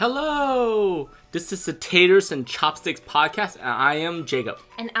Hello! This is the Taters and Chopsticks podcast, and I am Jacob.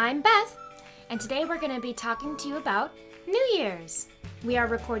 And I'm Beth, and today we're going to be talking to you about New Year's. We are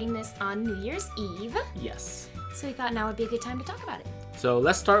recording this on New Year's Eve. Yes. So we thought now would be a good time to talk about it. So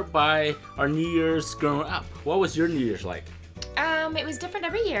let's start by our New Year's growing up. What was your New Year's like? It was different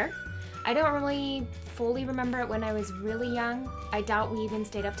every year. I don't really fully remember it when I was really young. I doubt we even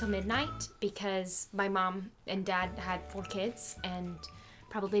stayed up till midnight because my mom and dad had 4 kids and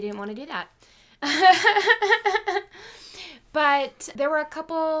probably didn't want to do that. But there were a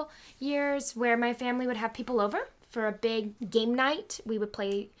couple years where my family would have people over for a big game night. We would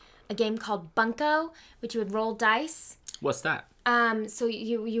play a game called Bunko, which you would roll dice. What's that? So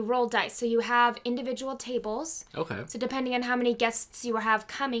you roll dice. So you have individual tables. Okay. So depending on how many guests you have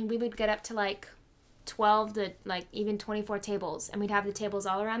coming, we would get up to like 12 to like even 24 tables. And we'd have the tables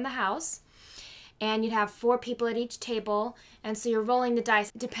all around the house. And you'd have 4 people at each table. And so you're rolling the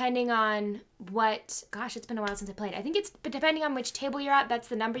dice depending on what... Gosh, it's been a while since I played. I think it's depending on which table you're at, that's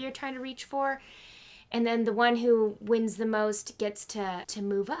the number you're trying to reach for. And then the one who wins the most gets to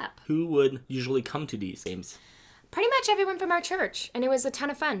move up. Who would usually come to these games? Pretty much everyone from our church. And it was a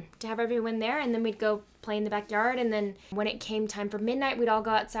ton of fun to have everyone there. And then we'd go play in the backyard. And then when it came time for midnight, we'd all go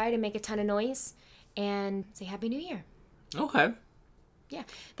outside and make a ton of noise and say Happy New Year. Okay. Yeah.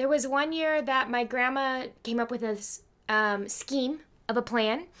 There was one year that my grandma came up with this scheme of a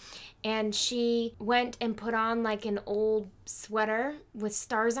plan. And she went and put on like an old sweater with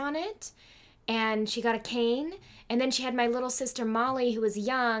stars on it. And she got a cane. And then she had my little sister Molly, who was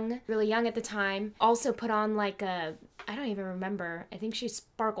young, really young at the time, also put on like I don't even remember. I think she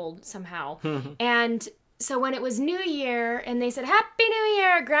sparkled somehow. And so when it was New Year and they said, Happy New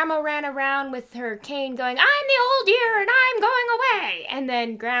Year, Grandma ran around with her cane going, I'm the old year and I'm going away.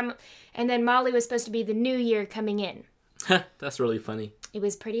 And then Molly was supposed to be the New Year coming in. That's really funny. It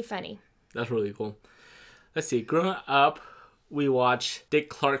was pretty funny. That's really cool. Let's see. Growing up, we watched Dick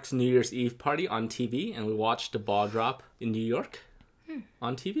Clark's New Year's Eve party on TV, and we watched the ball drop in New York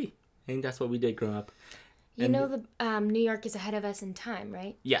on TV. I think that's what we did growing up. You know the New York is ahead of us in time,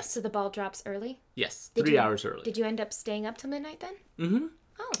 right? Yes. So the ball drops early? Yes, 3 hours early. Did you end up staying up till midnight then? Mm-hmm.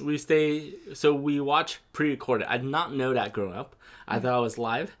 Oh. We watch pre-recorded. I did not know that growing up. I thought it was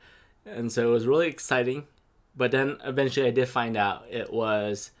live, and so it was really exciting. But then eventually I did find out it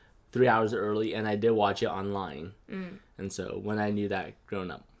was 3 hours early, and I did watch it online. And so when I knew that growing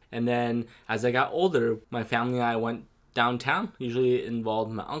up. And then as I got older, my family and I went downtown. Usually it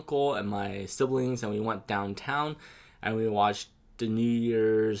involved my uncle and my siblings, and we went downtown and we watched the New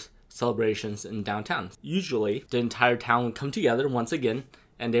Year's celebrations in downtown. Usually the entire town would come together once again,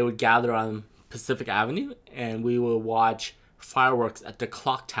 and they would gather on Pacific Avenue, and we would watch fireworks at the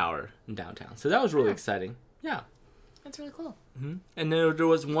clock tower in downtown. So that was really exciting. Yeah. That's really cool. Mm-hmm. And then there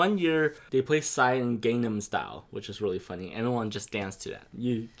was one year they played Psy in Gangnam Style, which was really funny. Everyone just danced to that.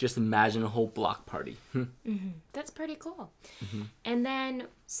 You just imagine a whole block party. That's pretty cool. And then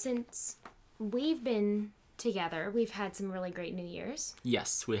since we've been together, we've had some really great New Year's.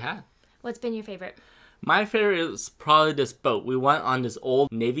 Yes, we had. What's been your favorite? My favorite is probably this boat. We went on this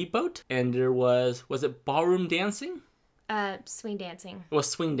old Navy boat, and there was it ballroom dancing? Swing dancing. It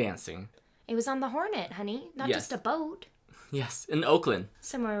was swing dancing. It was on the Hornet, honey. Not just a boat. Yes, in Oakland.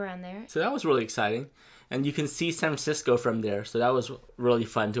 Somewhere around there. So that was really exciting. And you can see San Francisco from there. So that was really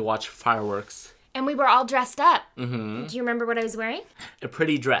fun to watch fireworks. And we were all dressed up. Mm-hmm. Do you remember what I was wearing? A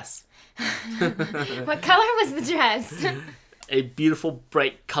pretty dress. What color was the dress? A beautiful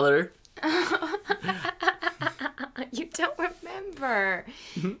bright color. You don't remember.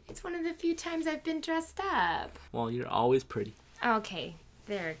 It's one of the few times I've been dressed up. Well, you're always pretty. Okay.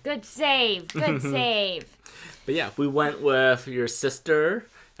 There. Good save. Good save. But yeah, we went with your sister,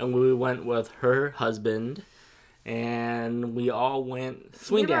 and we went with her husband, and we all went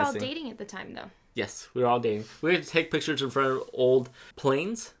swing dancing. We were all dating at the time, though. Yes, we were all dating. We had to take pictures in front of old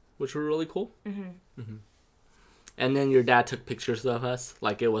planes, which were really cool. And then your dad took pictures of us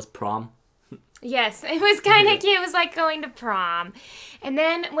like it was prom. Yes, it was kind of cute. It was like going to prom. And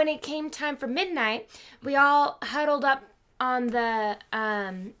then when it came time for midnight, we all huddled up on the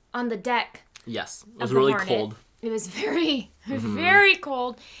deck. Yes, it was really cold. It was very, very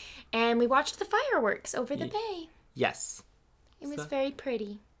cold. And we watched the fireworks over the bay. Yes. It was very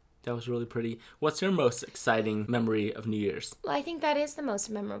pretty. That was really pretty. What's your most exciting memory of New Year's? Well, I think that is the most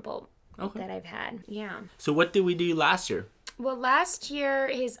memorable that I've had. Yeah. So what did we do last year? Well, last year,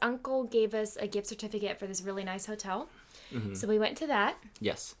 his uncle gave us a gift certificate for this really nice hotel. So we went to that.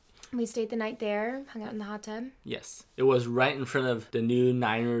 Yes. We stayed the night there, hung out in the hot tub. Yes. It was right in front of the new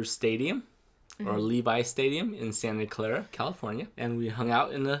Niners stadium. or Levi Stadium in Santa Clara, California. And we hung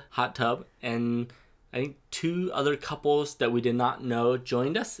out in the hot tub, and I think 2 other couples that we did not know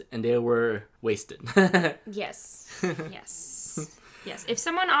joined us, and they were wasted. Yes. Yes. Yes. If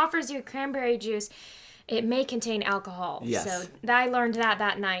someone offers you cranberry juice, it may contain alcohol. Yes. So I learned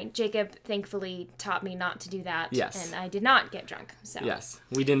that night. Jacob thankfully taught me not to do that. Yes. And I did not get drunk. So Yes.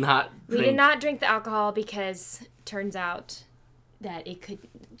 We did not drink the alcohol because turns out that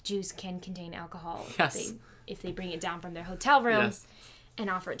juice can contain alcohol Yes. if they bring it down from their hotel room Yes. and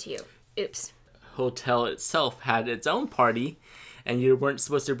offer it to you. Oops. Hotel itself had its own party, and you weren't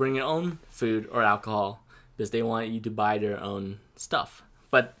supposed to bring your own food or alcohol because they wanted you to buy their own stuff.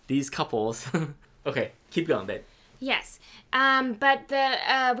 But these couples... Okay, keep going, babe. Yes, but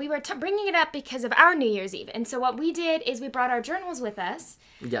we were bringing it up because of our New Year's Eve. And so what we did is we brought our journals with us.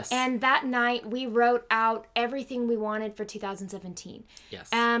 Yes. And that night we wrote out everything we wanted for 2017. Yes.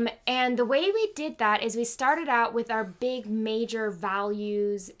 And the way we did that is we started out with our big major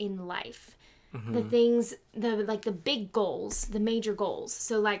values in life. Mm-hmm. The things, the big goals, the major goals.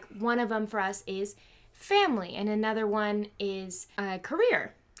 So like one of them for us is family, and another one is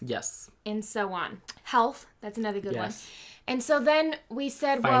career. Yes. And so on. Health, that's another good one. Yes. And so then we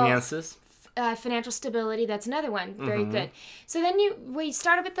said, Finances. Financial stability, that's another one. Very good. So then we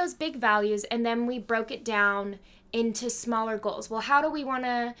started with those big values, and then we broke it down into smaller goals. Well, how do we want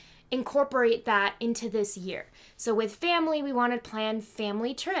to incorporate that into this year? So with family, we want to plan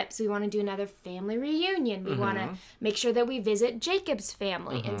family trips. We want to do another family reunion. We want to make sure that we visit Jacob's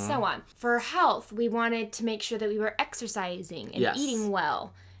family and so on. For health, we wanted to make sure that we were exercising and eating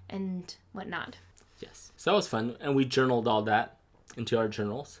well and whatnot. Yes. So that was fun. And we journaled all that into our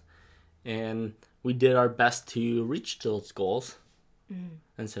journals. And we did our best to reach those goals.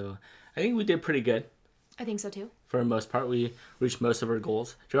 And so I think we did pretty good. I think so too. For the most part, we reached most of our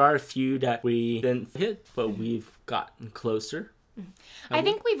goals. There are a few that we didn't hit, but we've gotten closer. I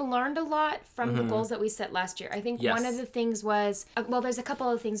think we've learned a lot from the goals that we set last year. I think one of the things was, there's a couple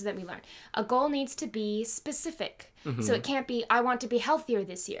of things that we learned. A goal needs to be specific. So it can't be, I want to be healthier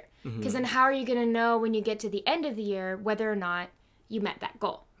this year. Because then how are you going to know when you get to the end of the year whether or not you met that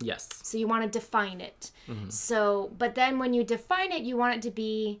goal? Yes. So you want to define it. So, but then when you define it, you want it to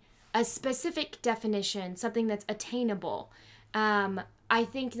be a specific definition, something that's attainable. I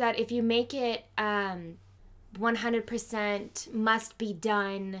think that if you make it 100% must be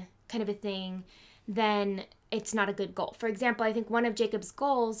done kind of a thing, then it's not a good goal. For example, I think one of Jacob's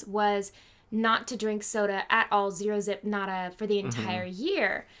goals was not to drink soda at all, zero zip, nada, for the entire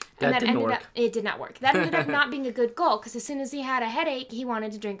year. And that ended up, it did not work. That ended up not being a good goal, because as soon as he had a headache, he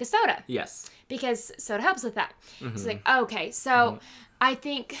wanted to drink a soda. Yes. Because soda helps with that. It's like, okay, so I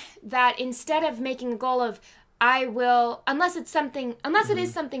think that instead of making a goal of, I will, unless it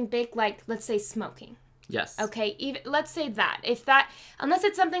is something big, like, let's say, smoking. Yes. Okay, let's say that. Unless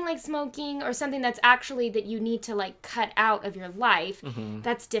it's something like smoking or something that's actually that you need to, like, cut out of your life,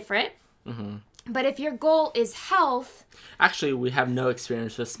 that's different. But if your goal is health... Actually, we have no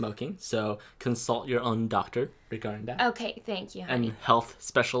experience with smoking, so consult your own doctor regarding that. Okay, thank you, honey. And health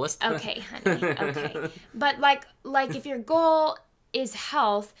specialist. Okay, honey, okay. But, like if your goal is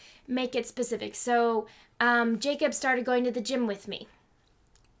health, make it specific. So, Jacob started going to the gym with me.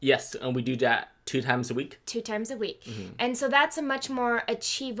 Yes, and we do that 2 times a week. 2 times a week. And so that's a much more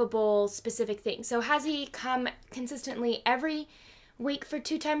achievable, specific thing. So has he come consistently every week for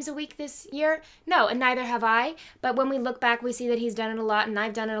 2 times a week this year? No, and neither have I. But when we look back, we see that he's done it a lot, and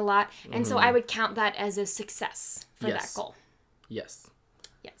I've done it a lot. And so I would count that as a success for that goal. Yes.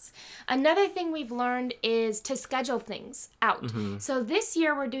 Yes. Another thing we've learned is to schedule things out. So this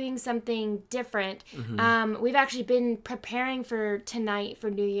year we're doing something different. We've actually been preparing for tonight for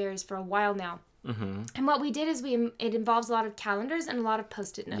New Year's for a while now. And what we did is it involves a lot of calendars and a lot of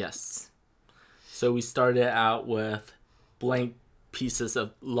Post-it notes. Yes. So we started out with blank pieces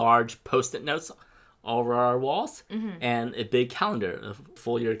of large Post-it notes all over our walls and a big calendar, a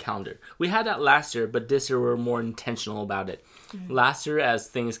full year calendar. We had that last year, but this year we're more intentional about it. Last year, as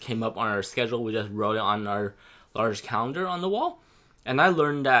things came up on our schedule, we just wrote it on our large calendar on the wall. And I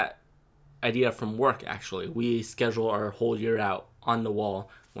learned that idea from work, actually. We schedule our whole year out on the wall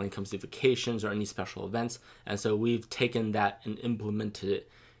when it comes to vacations or any special events. And so we've taken that and implemented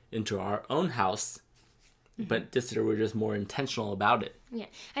it into our own house. But this year we're just more intentional about it. Yeah,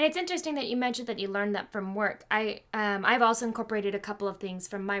 and it's interesting that you mentioned that you learned that from work. I've also incorporated a couple of things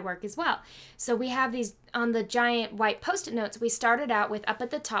from my work as well. So we have these on the giant white Post-it notes. We started out with, up at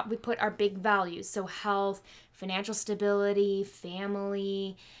the top, we put our big values. So health, financial stability,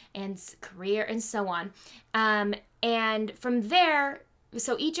 family, and career, and so on. And from there,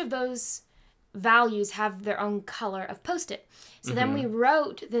 so each of those values have their own color of Post-it. So then we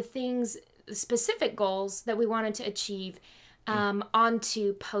wrote the things, specific goals that we wanted to achieve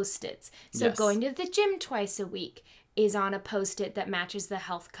onto Post-its. So Yes. going to the gym twice a week is on a Post-it that matches the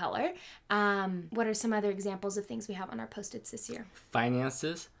health color. What are some other examples of things we have on our Post-its this year?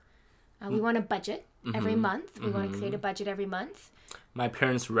 Finances. We want a budget every month. We want to create a budget every month My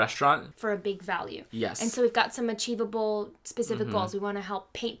parents' restaurant. for a big value. Yes. And so we've got some achievable specific goals. We want to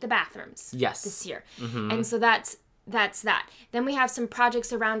help paint the bathrooms Yes. this year. And so that's that. Then we have some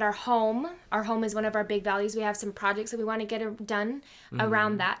projects around our home. Our home is one of our big values. We have some projects that we want to get done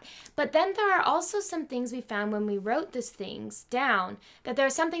around that. But then there are also some things we found when we wrote these things down, that there are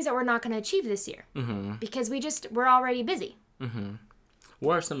some things that we're not going to achieve this year because we're already busy.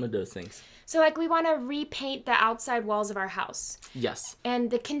 What are some of those things? So like we want to repaint the outside walls of our house. Yes.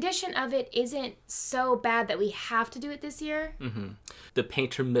 And the condition of it isn't so bad that we have to do it this year. The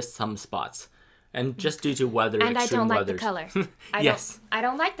painter missed some spots. And just due to weather, And I extreme don't like weather. the color. Yes. I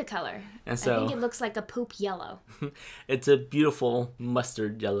don't like the color. And I so think it looks like a poop yellow. it's a beautiful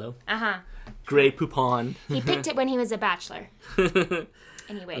mustard yellow. Uh-huh. Gray poupon. He picked it when he was a bachelor. And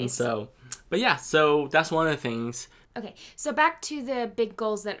Anyways. so that's one of the things. Okay, so back to the big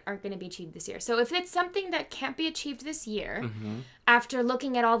goals that aren't going to be achieved this year. So if it's something that can't be achieved this year, after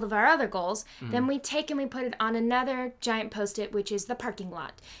looking at all of our other goals, then we take and we put it on another giant Post-it, which is the parking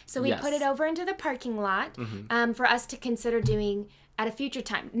lot. So we Yes. put it over into the parking lot for us to consider doing at a future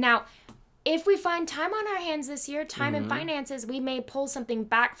time. Now, if we find time on our hands this year, time and finances, we may pull something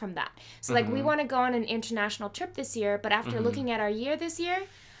back from that. So like we want to go on an international trip this year, but after looking at our year this year,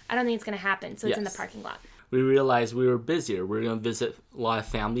 I don't think it's going to happen. So it's in the Yes. parking lot. We realized we were busier. We were going to visit a lot of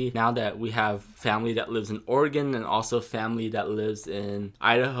family. Now that we have family that lives in Oregon and also family that lives in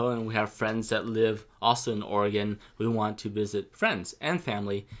Idaho, and we have friends that live also in Oregon, we want to visit friends and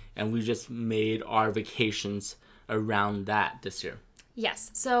family, and we just made our vacations around that this year.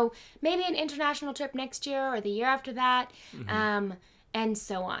 Yes. So maybe an international trip next year or the year after that, and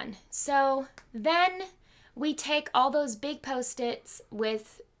so on. So then we take all those big Post-its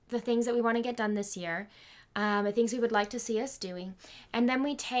with the things that we want to get done this year, the things we would like to see us doing, and then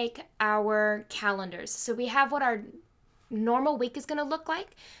we take our calendars. So we have what our normal week is going to look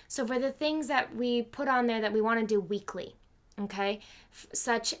like. So for the things that we put on there that we want to do weekly, okay,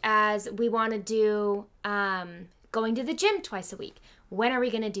 such as we want to do going to the gym twice a week. When are we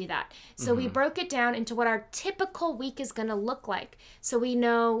going to do that? So we broke it down into what our typical week is going to look like. So we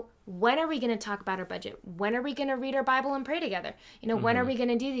know when are we going to talk about our budget? When are we going to read our Bible and pray together? When are we going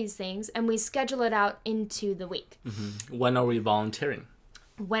to do these things? And we schedule it out into the week. When are we volunteering?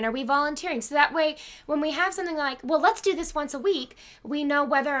 When are we volunteering? So that way, when we have something like, well, let's do this once a week, we know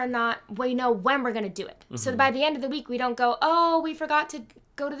whether or not, we know when we're going to do it. So by the end of the week, we don't go, oh, we forgot to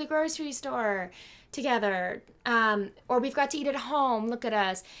go to the grocery store together, or we've got to eat at home, look at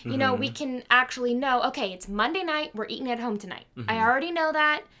us. We can actually know, okay, it's Monday night, we're eating at home tonight. I already know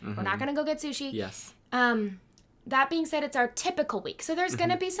that. We're not going to go get sushi. Yes. That being said, it's our typical week. So there's going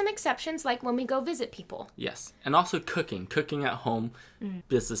to be some exceptions, like when we go visit people. Yes. And also cooking at home.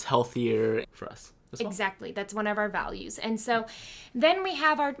 This is healthier for us as well. Exactly. That's one of our values. And so then we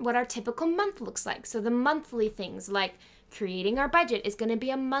have what our typical month looks like. So the monthly things like creating our budget is going to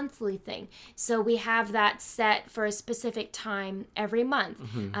be a monthly thing. So we have that set for a specific time every month.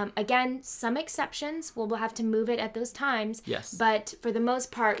 Again, some exceptions. We'll have to move it at those times. Yes. But for the most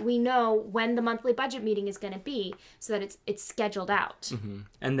part, we know when the monthly budget meeting is going to be so that it's scheduled out.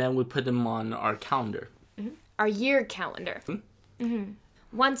 And then we put them on our calendar. Our year calendar.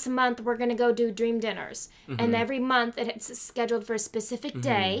 Once a month, we're going to go do dream dinners. And every month, it's scheduled for a specific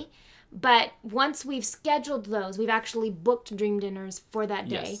day. But once we've scheduled those, we've actually booked dream dinners for that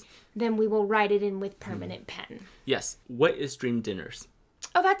day, Yes. then we will write it in with permanent pen. Yes. What is dream dinners?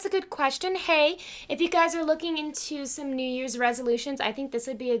 Oh, that's a good question. Hey, if you guys are looking into some New Year's resolutions, I think this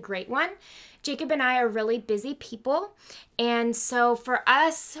would be a great one. Jacob and I are really busy people. And so for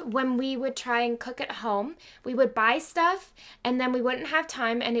us, when we would try and cook at home, we would buy stuff and then we wouldn't have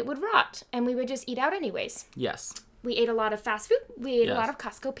time and it would rot and we would just eat out anyways. Yes. We ate a lot of fast food. We ate a Yes. lot of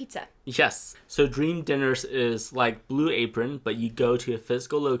Costco pizza. Yes. So Dream Dinners is like Blue Apron, but you go to a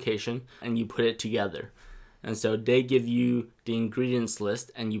physical location and you put it together. And so they give you the ingredients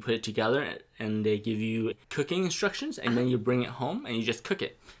list and you put it together and they give you cooking instructions and then you bring it home and you just cook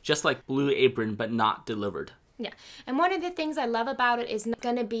it. Just like Blue Apron, but not delivered. Yeah. And one of the things I love about it is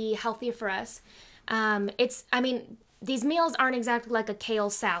going to be healthier for us. these meals aren't exactly like a kale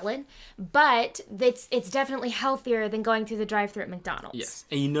salad, but it's definitely healthier than going through the drive-thru at McDonald's. Yes,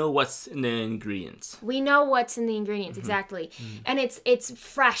 and you know what's in the ingredients. We know what's in the ingredients, exactly. And it's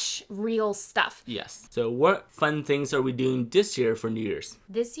fresh, real stuff. Yes. So what fun things are we doing this year for New Year's?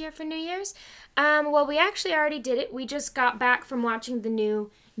 This year for New Year's? Well, we actually already did it. We just got back from watching the new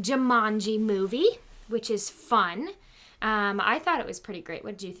Jumanji movie, which is fun. I thought it was pretty great.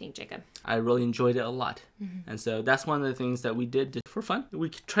 What did you think, Jacob? I really enjoyed it a lot. And so that's one of the things that we did for fun. We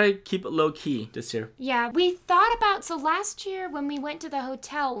try to keep it low key this year. Yeah, we thought about, so last year when we went to the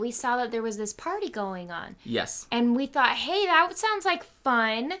hotel, we saw that there was this party going on. Yes. And we thought, hey, that sounds like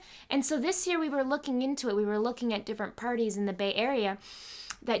fun. And so this year we were looking into it. We were looking at different parties in the Bay Area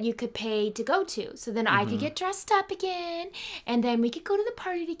that you could pay to go to. So then I could get dressed up again, and then we could go to the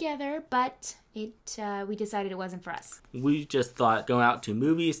party together, but we decided it wasn't for us. We just thought going out to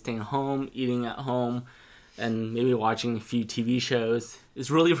movies, staying home, eating at home, and maybe watching a few TV shows is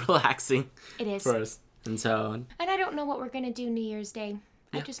really relaxing. It is. For us. And so... And I don't know what we're going to do New Year's Day.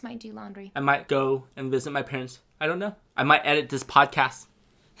 Yeah. I just might do laundry. I might go and visit my parents. I don't know. I might edit this podcast.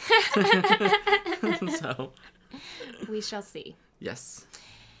 So... We shall see. Yes.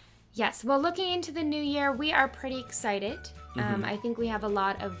 Yes, well, looking into the new year, we are pretty excited. I think we have a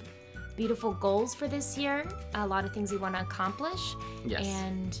lot of beautiful goals for this year, a lot of things we want to accomplish. Yes.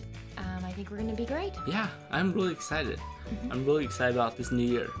 And I think we're going to be great. Yeah, I'm really excited. I'm really excited about this new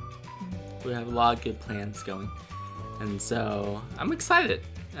year. We have a lot of good plans going. And so I'm excited.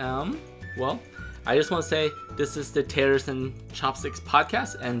 Well, I just want to say this is the Taters and Chopsticks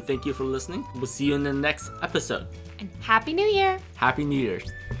podcast, and thank you for listening. We'll see you in the next episode. And Happy New Year! Happy New Year's.